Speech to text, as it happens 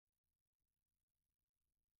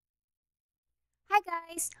Hi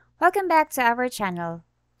guys, welcome back to our channel.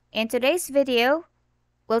 In today's video,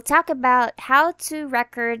 we'll talk about how to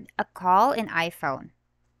record a call in iPhone.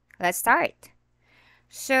 Let's start.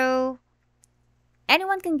 So,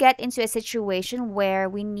 anyone can get into a situation where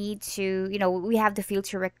we need to, we have the feel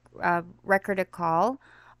to record a call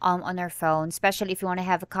on our phone, especially if you want to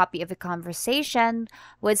have a copy of a conversation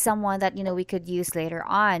with someone that, we could use later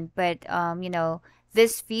on. But,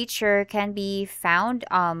 this feature can be found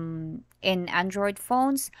in Android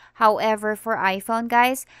phones. However, for iPhone,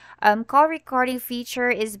 guys, call recording feature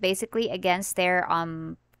is basically against their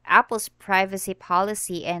Apple's privacy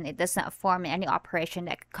policy, and it does not form any operation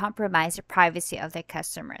that could compromise the privacy of their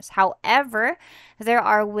customers. However, there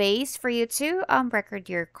are ways for you to record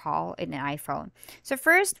your call in an iPhone. So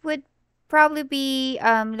first would probably be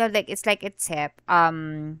like it's like a tip.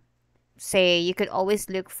 Say you could always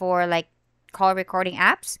look for like call recording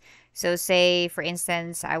apps. So say for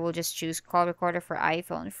instance, I will just choose call recorder for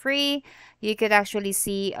iPhone free. You could actually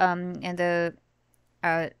see in the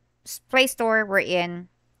uh, Play Store we're in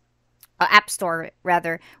App Store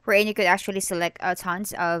rather, wherein you could actually select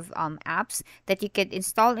tons of apps that you could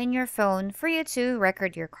install in your phone for you to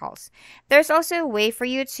record your calls. There's also a way for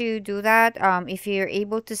you to do that if you're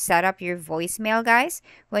able to set up your voicemail, guys.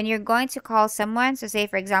 When you're going to call someone, so say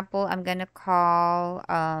for example, I'm gonna call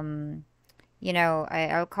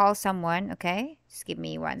I'll call someone. Okay, just give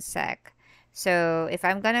me one sec. So if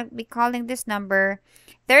I'm gonna be calling this number,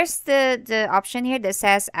 there's the option here that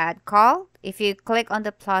says add call. If you click on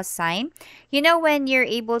the plus sign, when you're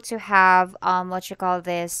able to have what you call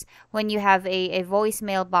this, when you have a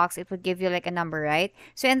voicemail box, it would give you like a number, right?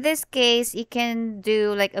 So in this case, you can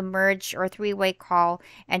do like a merge or three-way call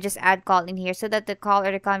and just add call in here so that the call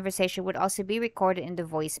or the conversation would also be recorded in the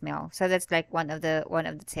voicemail. So that's like one of the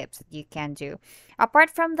tips that you can do. Apart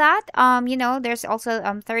from that, there's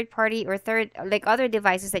also third party or third like other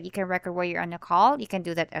devices that you can record while you're on a call. You can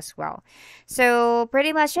do that as well. So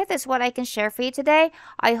pretty much it is what I can share for you today.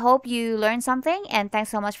 I hope you learned something, and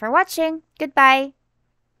thanks so much for watching. Goodbye.